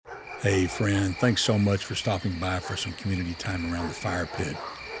Hey, friend, thanks so much for stopping by for some community time around the fire pit.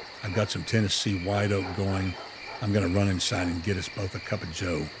 I've got some Tennessee white oak going. I'm going to run inside and get us both a cup of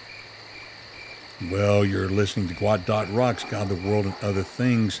joe. Well, you're listening to Gwot Dot Rocks, God, the World, and Other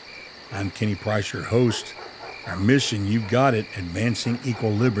Things. I'm Kenny Price, your host. Our mission, you got it, advancing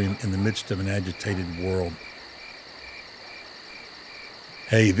equilibrium in the midst of an agitated world.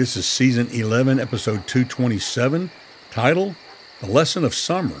 Hey, this is Season 11, Episode 227. Title, The Lesson of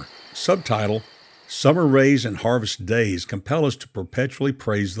Summer. Subtitle, Summer Rays and Harvest Days compel us to perpetually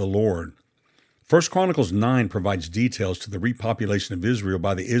praise the Lord. 1 Chronicles 9 provides details to the repopulation of Israel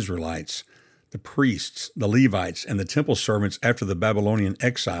by the Israelites, the priests, the Levites, and the temple servants after the Babylonian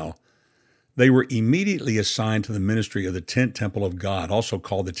exile. They were immediately assigned to the ministry of the tent temple of God, also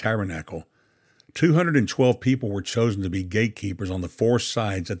called the tabernacle. 212 people were chosen to be gatekeepers on the four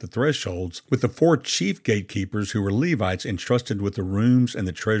sides at the thresholds, with the four chief gatekeepers who were Levites entrusted with the rooms and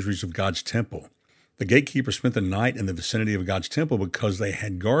the treasuries of God's temple. The gatekeepers spent the night in the vicinity of God's temple because they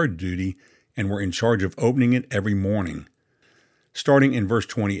had guard duty and were in charge of opening it every morning. Starting in verse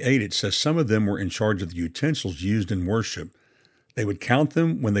 28, it says some of them were in charge of the utensils used in worship. They would count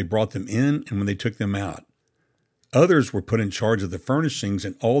them when they brought them in and when they took them out. Others were put in charge of the furnishings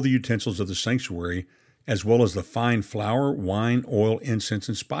and all the utensils of the sanctuary, as well as the fine flour, wine, oil, incense,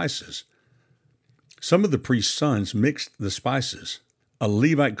 and spices. Some of the priest's sons mixed the spices. A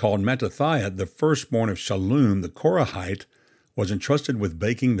Levite called Mattathiah, the firstborn of Shallum the Korahite, was entrusted with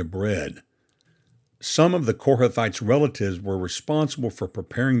baking the bread. Some of the Kohathites' relatives were responsible for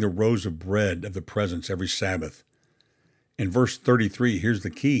preparing the rows of bread of the presence every Sabbath. In verse 33, here's the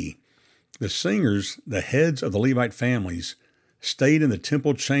key. The singers, the heads of the Levite families, stayed in the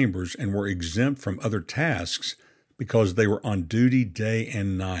temple chambers and were exempt from other tasks because they were on duty day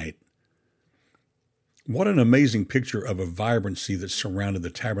and night. What an amazing picture of a vibrancy that surrounded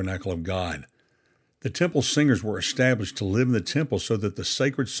the tabernacle of God. The temple singers were established to live in the temple so that the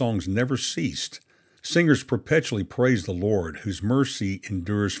sacred songs never ceased. Singers perpetually praised the Lord, whose mercy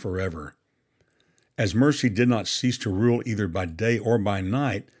endures forever. As mercy did not cease to rule either by day or by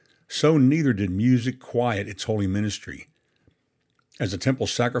night, so neither did music quiet its holy ministry. As the temple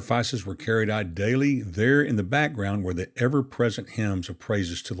sacrifices were carried out daily, there in the background were the ever-present hymns of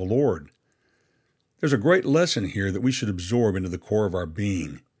praises to the Lord. There's a great lesson here that we should absorb into the core of our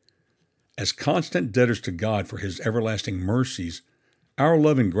being. As constant debtors to God for His everlasting mercies, our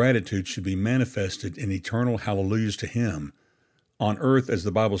love and gratitude should be manifested in eternal hallelujahs to Him, on earth, as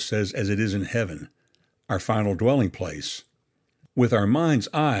the Bible says, as it is in heaven, our final dwelling place. With our mind's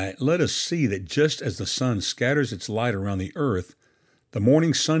eye, let us see that just as the sun scatters its light around the earth, the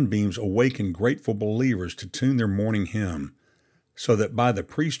morning sunbeams awaken grateful believers to tune their morning hymn, so that by the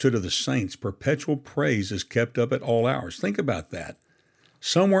priesthood of the saints, perpetual praise is kept up at all hours. Think about that.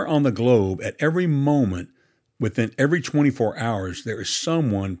 Somewhere on the globe, at every moment, within every 24 hours, there is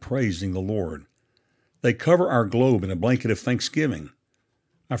someone praising the Lord. They cover our globe in a blanket of thanksgiving.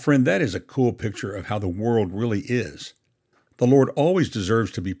 My friend, that is a cool picture of how the world really is. The Lord always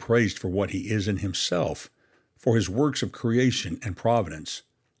deserves to be praised for what He is in Himself, for His works of creation and providence,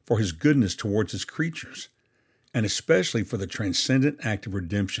 for His goodness towards His creatures, and especially for the transcendent act of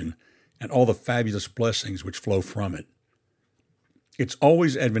redemption and all the fabulous blessings which flow from it. It's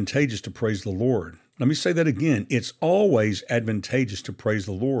always advantageous to praise the Lord. Let me say that again. It's always advantageous to praise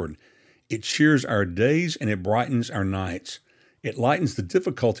the Lord. It cheers our days and it brightens our nights. It lightens the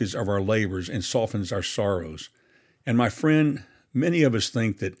difficulties of our labors and softens our sorrows. And my friend, many of us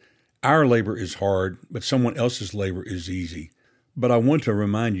think that our labor is hard, but someone else's labor is easy. But I want to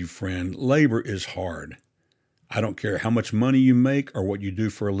remind you, friend, labor is hard. I don't care how much money you make or what you do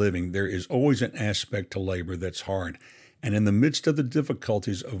for a living, there is always an aspect to labor that's hard. And in the midst of the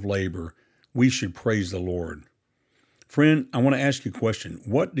difficulties of labor, we should praise the Lord. Friend, I want to ask you a question.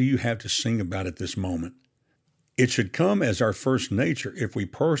 What do you have to sing about at this moment? It should come as our first nature if we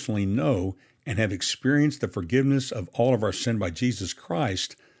personally know and have experienced the forgiveness of all of our sin by Jesus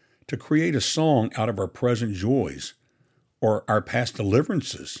Christ to create a song out of our present joys, or our past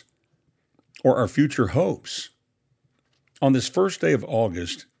deliverances, or our future hopes. On this first day of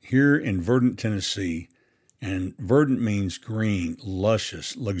August, here in Verdant, Tennessee, and verdant means green,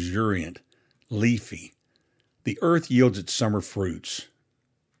 luscious, luxuriant, leafy, the earth yields its summer fruits.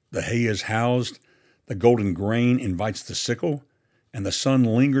 The hay is housed, the golden grain invites the sickle, and the sun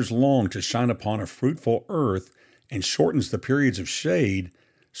lingers long to shine upon a fruitful earth and shortens the periods of shade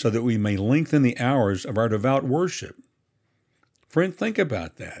so that we may lengthen the hours of our devout worship. Friend, think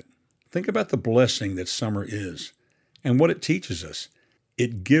about that. Think about the blessing that summer is and what it teaches us.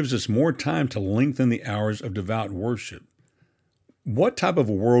 It gives us more time to lengthen the hours of devout worship. What type of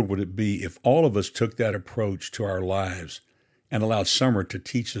a world would it be if all of us took that approach to our lives and allowed summer to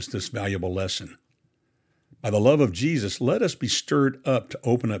teach us this valuable lesson? By the love of Jesus, let us be stirred up to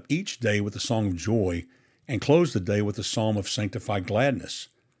open up each day with a song of joy and close the day with a psalm of sanctified gladness.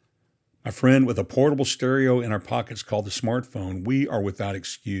 My friend, with a portable stereo in our pockets called the smartphone, we are without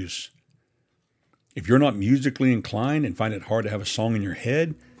excuse. If you're not musically inclined and find it hard to have a song in your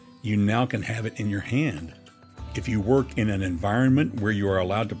head, you now can have it in your hand. If you work in an environment where you are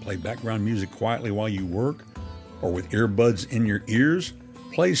allowed to play background music quietly while you work, or with earbuds in your ears,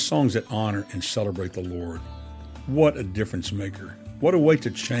 play songs that honor and celebrate the Lord. What a difference maker. What a way to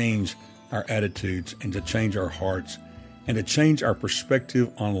change our attitudes and to change our hearts and to change our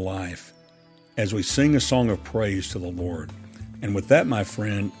perspective on life as we sing a song of praise to the Lord. And with that, my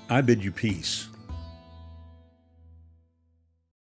friend, I bid you peace.